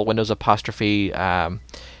 Control Windows apostrophe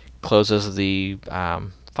closes the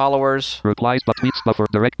followers. Replies but tweets buffer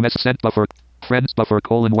direct message sent buffer friends buffer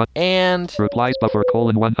colon 1 and replies buffer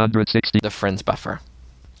colon 160. The friends buffer.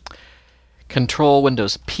 Control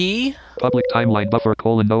Windows P Public timeline buffer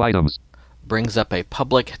colon no items. Brings up a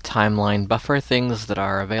public timeline buffer, things that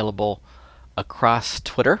are available across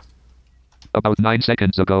Twitter. About 9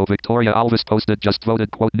 seconds ago, Victoria Alvis posted just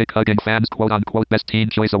voted quote Nick hugging fans quote unquote best teen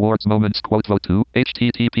choice awards moments quote vote to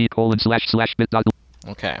http://bit.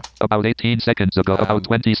 Okay. About 18 seconds ago, about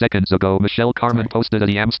 20 seconds ago, Michelle Carmen posted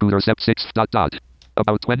a Yam scooter sep6 ...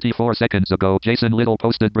 About 24 seconds ago, Jason Little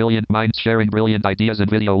posted brilliant minds sharing brilliant ideas and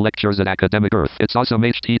video lectures at Academic Earth. It's awesome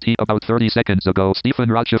HTT. About 30 seconds ago, Stephen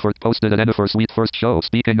Rochefort posted an Jennifer Sweet first show.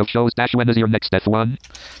 Speaking of shows, when is your next F1?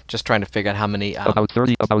 Just trying to figure out how many. About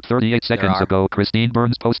 38 seconds ago, Christine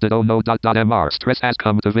Burns posted oh no ... MR. Stress has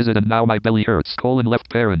come to visit and now my belly hurts. Left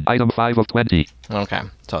parent. Item 5 of 20. Okay,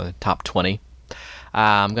 so the top 20.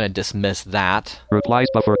 I'm going to dismiss that. Replies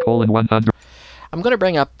buffer colon 100. I'm going to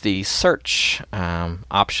bring up the search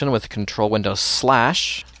option with Control Windows /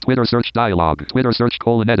 Twitter search dialog. Twitter search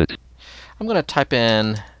colon edit. I'm going to type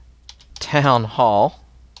in Town Hall.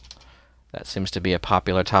 That seems to be a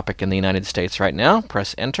popular topic in the United States right now.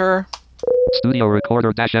 Press enter. Studio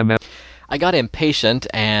recorder -MF. I got impatient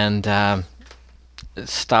and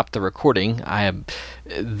stopped the recording.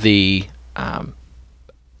 The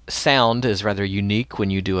sound is rather unique when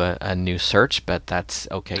you do a new search, but that's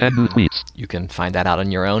okay. 10 new tweets. You can find that out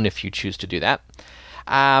on your own if you choose to do that.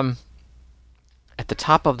 At the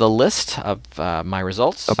top of the list of my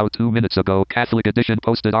results. About 2 minutes ago, Catholic Edition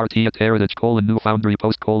posted RT at Heritage New Foundry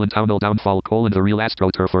post Townel downfall the real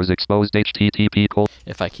astroturfers exposed HTTP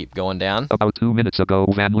If I keep going down. About 2 minutes ago,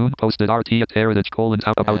 Van Loon posted RT at Heritage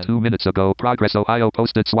About 2 minutes ago, Progress Ohio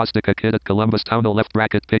posted swastika kid at Columbus Townel left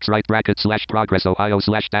bracket pics right bracket / Progress Ohio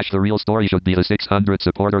 / the real story should be the 600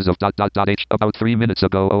 supporters of ... H. About 3 minutes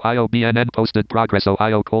ago, Ohio BNN posted Progress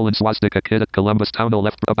Ohio swastika kid at Columbus Townel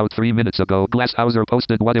left. About 3 minutes ago, Glasshauser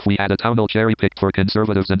posted what if we had a Townel cherry-picked for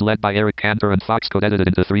conservatives and led by Eric Cantor and Fox Code edited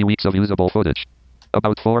into 3 weeks of usable footage.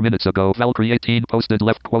 About 4 minutes ago, Valkyrie18 posted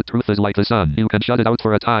left quote truth is like the sun. You can shut it out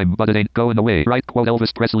for a time, but it ain't going away. Right quote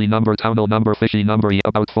Elvis Presley number Townel number fishy number E.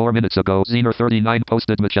 About 4 minutes ago, Zener39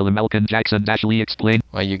 posted Michelle Malkin Jackson Lee explain.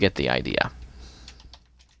 Well, you get the idea.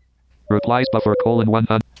 Replies buffer colon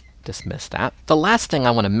 100. Dismiss that. The last thing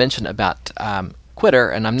I want to mention about Quitter,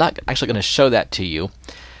 and I'm not actually going to show that to you.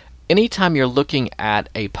 Anytime you're looking at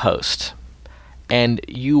a post and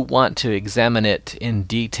you want to examine it in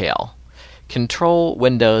detail, Control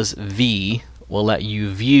Windows V will let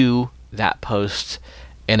you view that post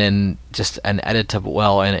in just an editable,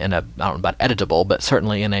 well, in a, I don't know about editable, but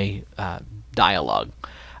certainly in a dialogue,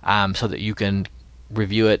 so that you can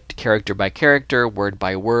review it character by character, word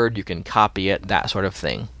by word, you can copy it, that sort of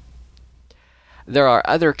thing. There are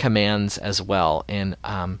other commands as well in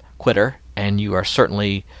Quitter, and you are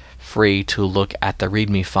certainly free to look at the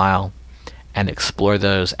README file and explore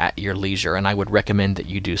those at your leisure, and I would recommend that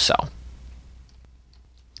you do so.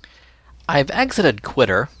 I've exited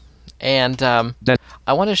Quitter, and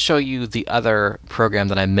I want to show you the other program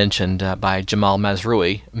that I mentioned by Jamal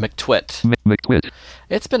Mazrui, McTwit. McTwit.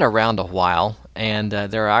 It's been around a while, and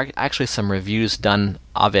there are actually some reviews done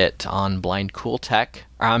of it on Blind Cool Tech.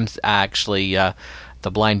 Actually, the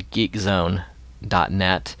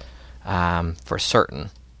blindgeekzone.net for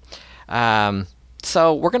certain.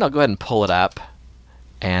 So we're going to go ahead and pull it up,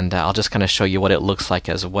 and I'll just kind of show you what it looks like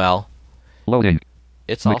as well. Loading.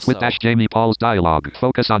 It's also... Jamie Paul's dialogue.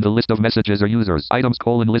 Focus on the list of messages or users. Items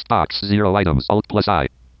list box. 0 items. Alt+I.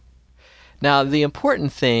 Now, the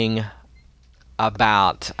important thing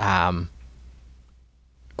about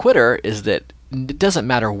Quitter is that it doesn't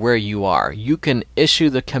matter where you are. You can issue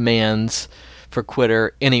the commands for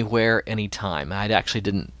Quitter anywhere, anytime. I actually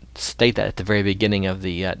didn't state that at the very beginning of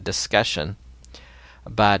the discussion,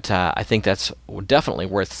 but I think that's definitely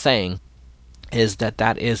worth saying, is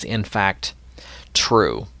that is in fact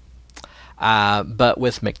true. But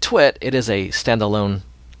with McTwit, it is a standalone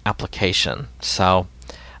application, so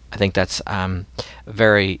I think that's a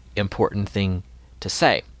very important thing to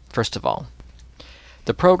say. First of all,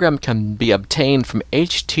 the program can be obtained from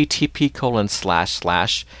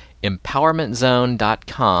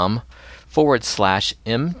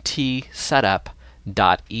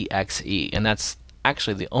http://empowermentZone.com/mtsetup.exe, and that's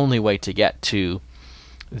actually the only way to get to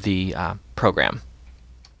the program.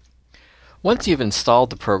 Once you've installed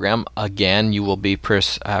the program, again, you will be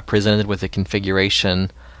presented with a configuration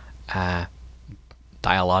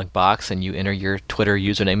dialog box and you enter your Twitter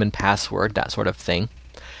username and password, that sort of thing.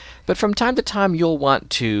 But from time to time, you'll want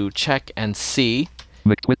to check and see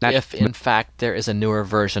if, in fact, there is a newer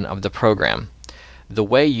version of the program. The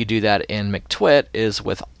way you do that in McTwit is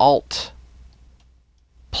with Alt+.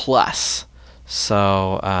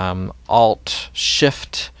 So Alt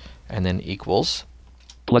Shift and then equals.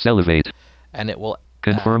 Plus elevate. And it will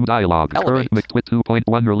confirm dialog. Elevate. Current McTwit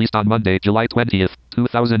 2.1 released on Monday, July 20th,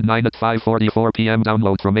 2009 at 5:44 p.m.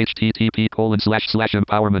 Download from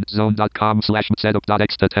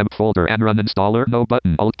http://empowermentzone.com/setup.ext temp folder and run installer. No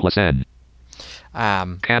button. Alt+N.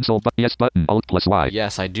 Cancel yes button. Alt+Y.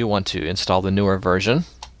 Yes, I do want to install the newer version.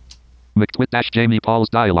 McTwit-Jamie Paul's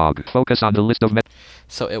dialog. Focus on the list of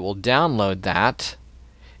so it will download that.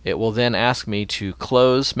 It will then ask me to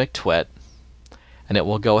close McTwit, and it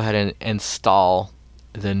will go ahead and install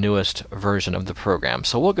the newest version of the program.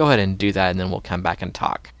 So we'll go ahead and do that, and then we'll come back and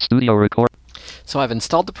talk. Studio record. So I've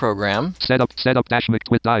installed the program.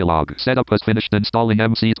 Setup-McTwit dialog. Setup has finished installing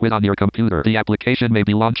MCTwit on your computer. The application may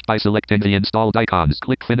be launched by selecting the installed icons.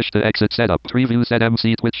 Click Finish to exit setup. Preview set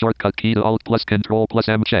MCTwit shortcut key to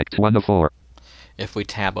Alt+Control+M checked. 1 of 4. If we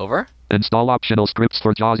tab over. Install optional scripts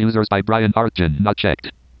for JAWS users by Brian Artgen. Not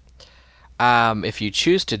checked. If you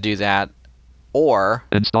choose to do that, or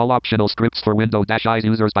install optional scripts for Windows-i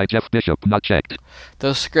users by Jeff Bishop. Not checked.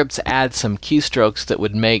 Those scripts add some keystrokes that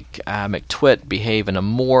would make McTwit behave in a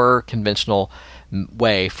more conventional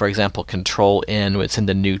way. For example, Control-N would send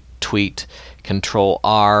a new tweet.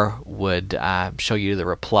 Control-R would show you the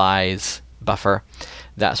replies buffer.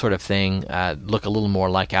 That sort of thing. Look a little more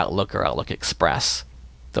like Outlook or Outlook Express.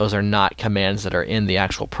 Those are not commands that are in the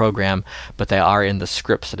actual program, but they are in the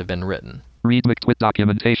scripts that have been written. Read McTwit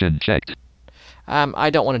documentation. Checked. I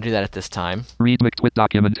don't want to do that at this time. Read McTwit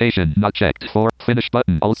documentation. Not checked. 4. Finish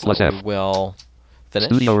button. Alt+F. So we will finish.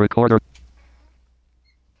 Studio recorder.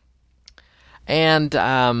 And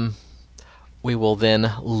we will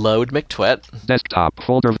then load McTwit. Desktop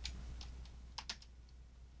folder.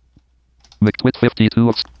 McTwit 52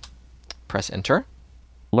 of. Press enter.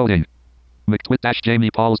 Loading.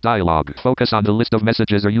 McTwit-Jamie Paul's dialog. Focus on the list of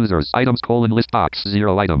messages or users. Items : list box.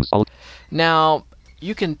 0 items. Now,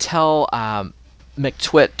 you can tell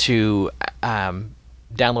McTwit to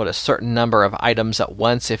download a certain number of items at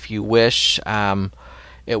once if you wish.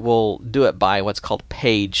 It will do it by what's called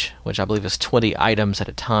page, which I believe is 20 items at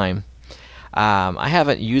a time. I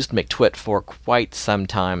haven't used McTwit for quite some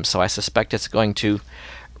time, so I suspect it's going to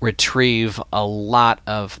retrieve a lot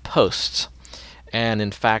of posts. And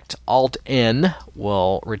in fact, Alt-N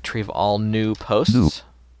will retrieve all new posts. New.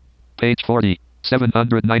 Page 40.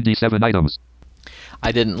 797 items.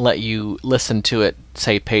 I didn't let you listen to it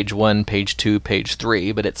say page 1, page 2, page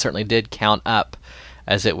 3, but it certainly did count up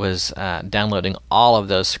as it was downloading all of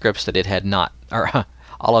those scripts that it had not, or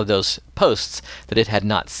all of those posts that it had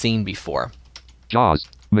not seen before. JAWS.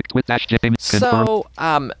 McTwit-Jamie. So,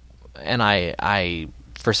 and I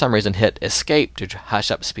for some reason hit escape to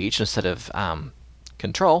hush up speech instead of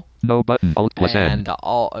Control. No button. Alt+N. And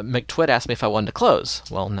McTwit asked me if I wanted to close.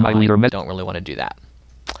 Well, no, I don't really want to do that.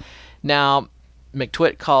 Now,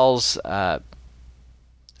 McTwit calls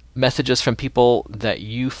messages from people that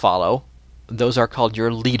you follow. Those are called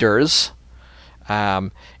your leaders.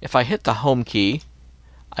 If I hit the home key,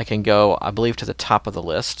 I can go, I believe, to the top of the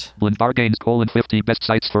list. Bargains: 50 best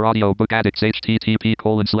sites for audiobook addicts.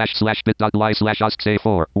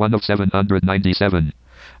 http://bit.ly/ask4. 1 of 797.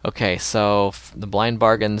 Okay, so the Blind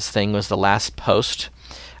Bargains thing was the last post.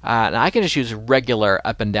 Now I can just use regular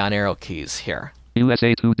up and down arrow keys here.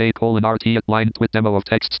 USA Today: RT at Blind Twit demo of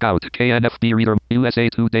Text Scout. KNFB reader. USA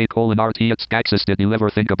Today: RT at Skaxis. Did you ever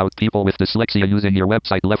think about people with dyslexia using your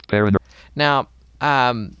website? Left parent. Now,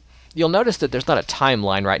 you'll notice that there's not a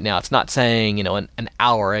timeline right now. It's not saying, an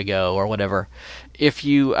hour ago or whatever. If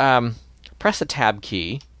you press the tab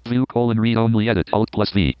key. View: read only edit.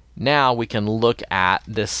 Alt+V. Now we can look at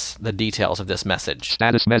the details of this message.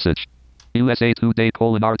 Status message. USA Today: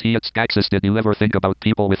 RT at Skaxis. Did you ever think about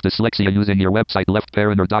people with dyslexia using your website? Left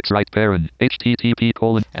parent or docs right parent?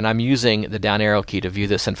 http:// And I'm using the down arrow key to view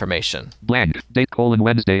this information. Blank. Date: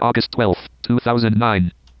 Wednesday, August 12th,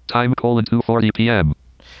 2009. Time: 2:40 p.m.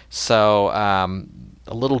 So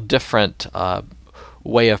a little different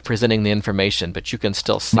way of presenting the information, but you can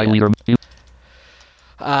still see My it. leader.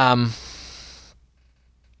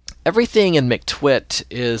 Everything in McTwit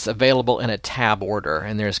is available in a tab order,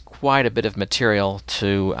 and there's quite a bit of material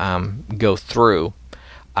to go through.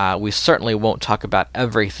 We certainly won't talk about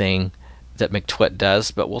everything that McTwit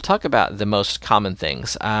does, but we'll talk about the most common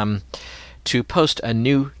things. To post a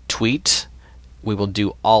new tweet, we will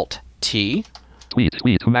do Alt-T.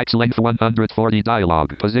 Tweet. Max length 140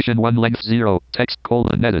 dialogue. Position 1 length 0. Text :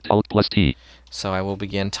 edit Alt plus T. So I will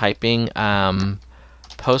begin typing,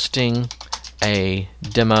 posting a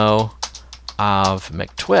demo of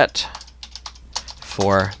McTwit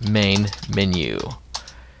for main menu.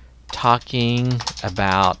 Talking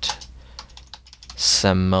about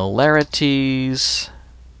similarities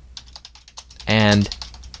and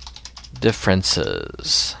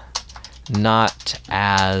differences. Not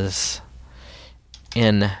as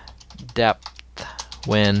in depth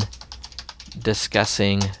when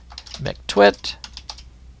discussing McTwit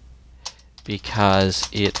because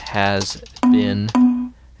it has been,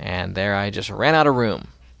 and there I just ran out of room.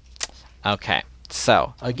 Okay,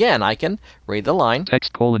 so again I can read the line.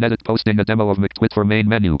 Text : edit posting a demo of McTwit for main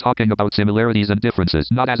menu. Talking about similarities and differences.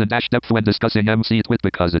 Not as in dash depth when discussing MC Twit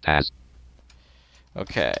because it has.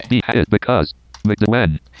 Okay. Because.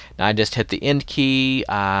 When. Now I just hit the end key,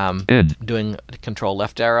 doing control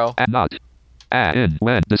left arrow. And not. In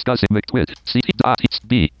when discussing McTwit.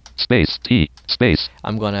 CT.B space T space.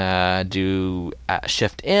 I'm going to do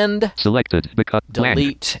shift end. Selected because.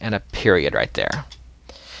 Delete and a period right there.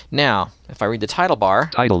 Now, if I read the title bar.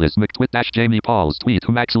 Title is McTwit - Jamie Paul's tweet.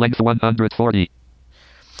 Max length 140.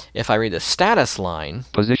 If I read the status line.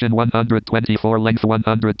 Position 124 length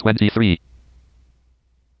 123.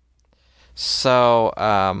 So,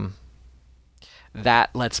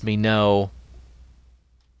 that lets me know,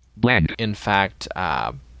 blank. In fact,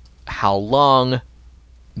 how long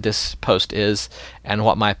this post is and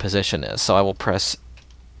what my position is. So I will press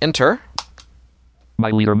Enter. My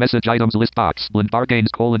leader message items list box. Blindbar gains :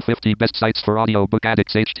 50 best sites for audio book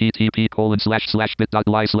addicts.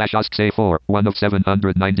 http://bit.ly/asksay4 1 of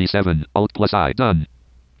 797. Alt plus I. Done.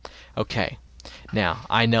 Okay. Now,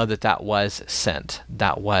 I know that was sent.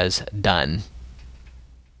 That was done.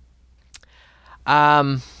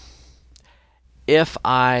 If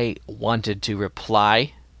I wanted to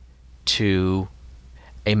reply to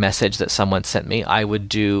a message that someone sent me, I would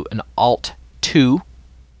do an Alt 2.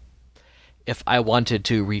 If I wanted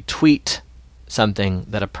to retweet something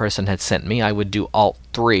that a person had sent me, I would do Alt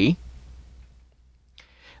 3.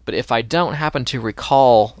 But if I don't happen to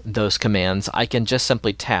recall those commands, I can just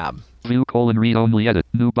simply tab. View : read only edit.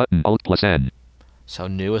 New button Alt plus N. So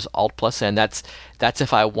new is Alt plus N. That's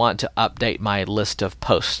if I want to update my list of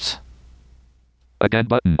posts. Again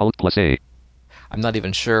button Alt plus A. I'm not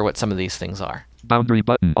even sure what some of these things are. Boundary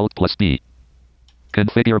button Alt plus B.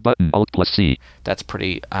 Configure button Alt plus C. That's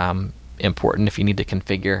pretty important if you need to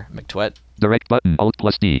configure McTwit. Direct button Alt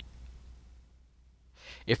plus D.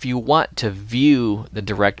 If you want to view the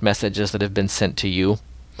direct messages that have been sent to you,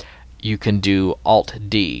 you can do Alt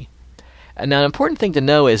D. And now an important thing to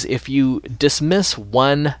know is if you dismiss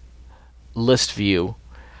one list view,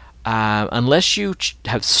 unless you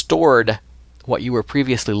have stored what you were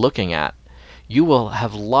previously looking at, you will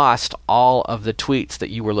have lost all of the tweets that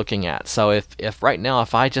you were looking at. So if right now,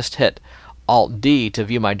 if I just hit Alt D to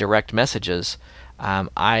view my direct messages,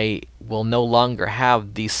 I will no longer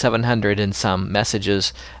have these 700 and some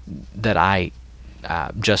messages that I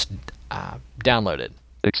just downloaded.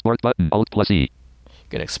 Export button Alt plus E.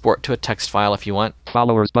 You can export to a text file if you want.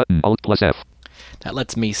 Followers button Alt plus F. That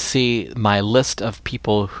lets me see my list of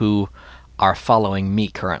people who are following me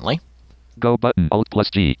currently. Go button Alt plus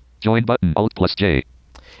G. Join button Alt plus J.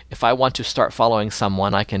 If I want to start following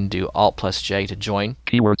someone, I can do Alt plus J to join.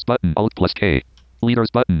 Keywords button Alt plus K.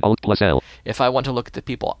 Leaders button Alt plus L. If I want to look at the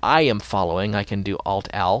people I am following, I can do Alt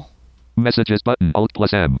L. Messages button Alt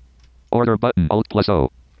plus M. Order button Alt plus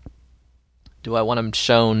O. Do I want them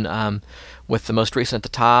shown with the most recent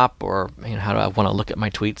at the top, or how do I want to look at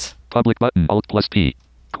my tweets? Public button Alt plus P.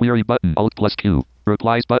 Query button Alt plus Q.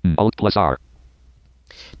 Replies button Alt plus R.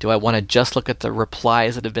 Do I want to just look at the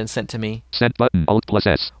replies that have been sent to me? Sent button Alt plus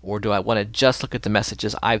S. Or do I want to just look at the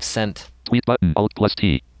messages I've sent? Tweet button Alt plus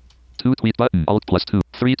T. 2 tweet button Alt plus 2.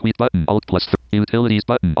 3 tweet button Alt plus 3. Utilities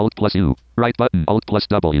button Alt plus U. Write button Alt plus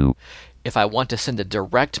W. If I want to send a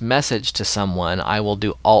direct message to someone, I will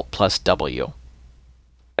do Alt plus W.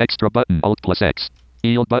 Extra button Alt plus X.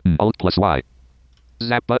 Yield button Alt plus Y.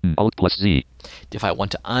 Zap button Alt plus Z. If I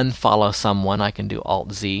want to unfollow someone, I can do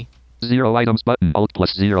Alt Z. 0 items button Alt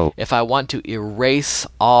plus 0. If I want to erase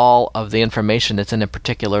all of the information that's in a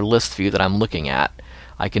particular list view that I'm looking at,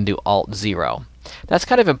 I can do Alt 0. That's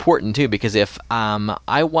kind of important too, because if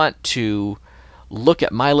I want to look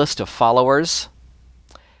at my list of followers,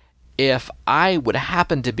 if I would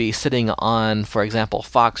happen to be sitting on, for example,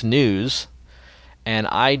 Fox News, and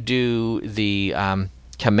I do the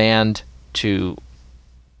command to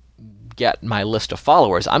get my list of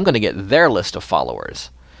followers, I'm going to get their list of followers.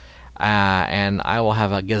 And I will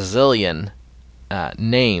have a gazillion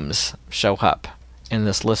names show up in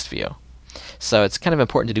this list view. So it's kind of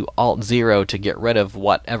important to do Alt-0 to get rid of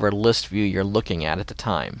whatever list view you're looking at the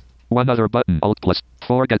time. One other button, Alt plus,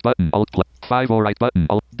 forget button, Alt plus, 5 overwrite button,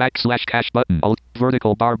 Alt, backslash cache button, Alt,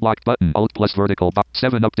 vertical bar block button, Alt plus vertical bar,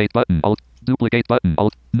 7 update button, Alt, duplicate button,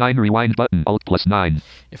 Alt, 9 rewind button, Alt plus 9.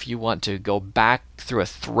 If you want to go back through a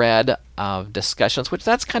thread of discussions, which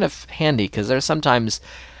that's kind of handy because there's sometimes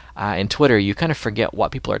in Twitter you kind of forget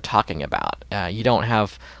what people are talking about. You don't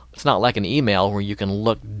have, it's not like an email where you can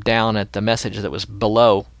look down at the message that was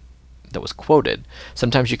below that was quoted.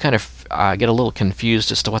 Sometimes you kind of get a little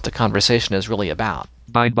confused as to what the conversation is really about.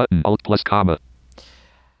 Bind button, Alt plus comma.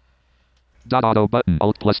 Dot auto button,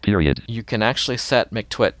 Alt plus period. You can actually set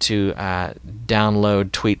McTwit to download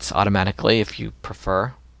tweets automatically if you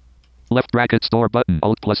prefer. Left bracket store button,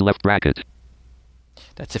 Alt plus left bracket.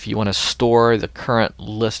 That's if you want to store the current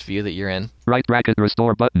list view that you're in. Right bracket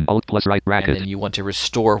restore button, Alt plus right bracket. And then you want to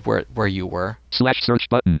restore where you were. Slash search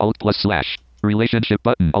button, Alt plus slash. Relationship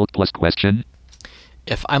button, Alt plus question.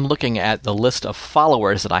 If I'm looking at the list of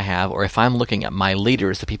followers that I have, or if I'm looking at my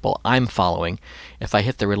leaders, the people I'm following, if I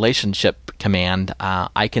hit the relationship command,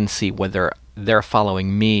 I can see whether they're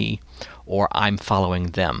following me or I'm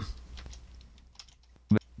following them.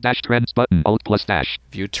 Dash trends button, Alt plus dash.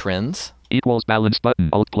 View trends. Equals balance button,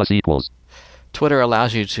 Alt plus equals. Twitter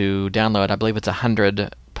allows you to download, I believe it's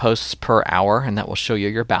 100 posts per hour, and that will show you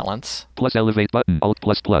your balance. Plus elevate button, Alt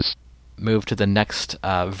plus plus. Move to the next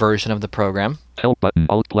version of the program. Help button,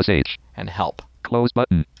 Alt plus H. And help. Close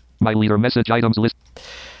button. My leader message items list.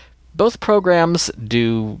 Both programs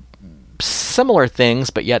do similar things,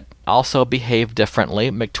 but yet also behave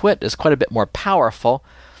differently. McTwit is quite a bit more powerful.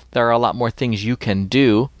 There are a lot more things you can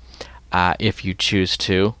do if you choose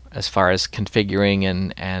to, as far as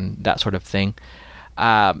configuring and that sort of thing.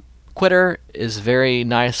 Quitter is very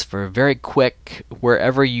nice for very quick,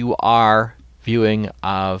 wherever you are, viewing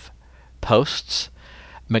of posts.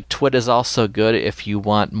 McTwit is also good if you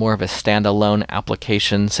want more of a standalone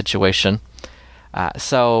application situation.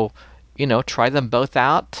 So, try them both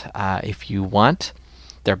out if you want.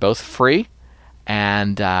 They're both free.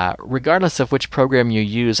 And regardless of which program you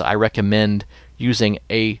use, I recommend using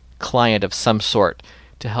a client of some sort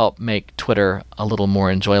to help make Twitter a little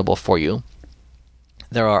more enjoyable for you.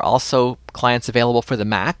 There are also clients available for the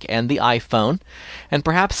Mac and the iPhone, and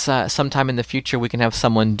perhaps sometime in the future we can have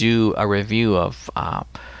someone do a review of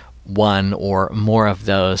one or more of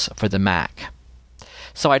those for the Mac.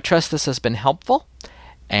 So I trust this has been helpful,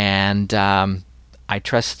 and I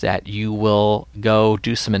trust that you will go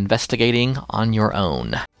do some investigating on your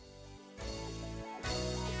own.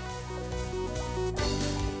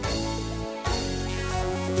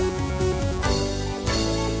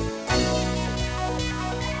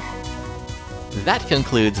 That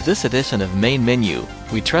concludes this edition of Main Menu.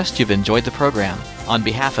 We trust you've enjoyed the program. On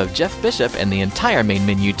behalf of Jeff Bishop and the entire Main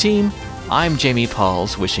Menu team, I'm Jamie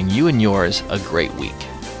Pauls, wishing you and yours a great week.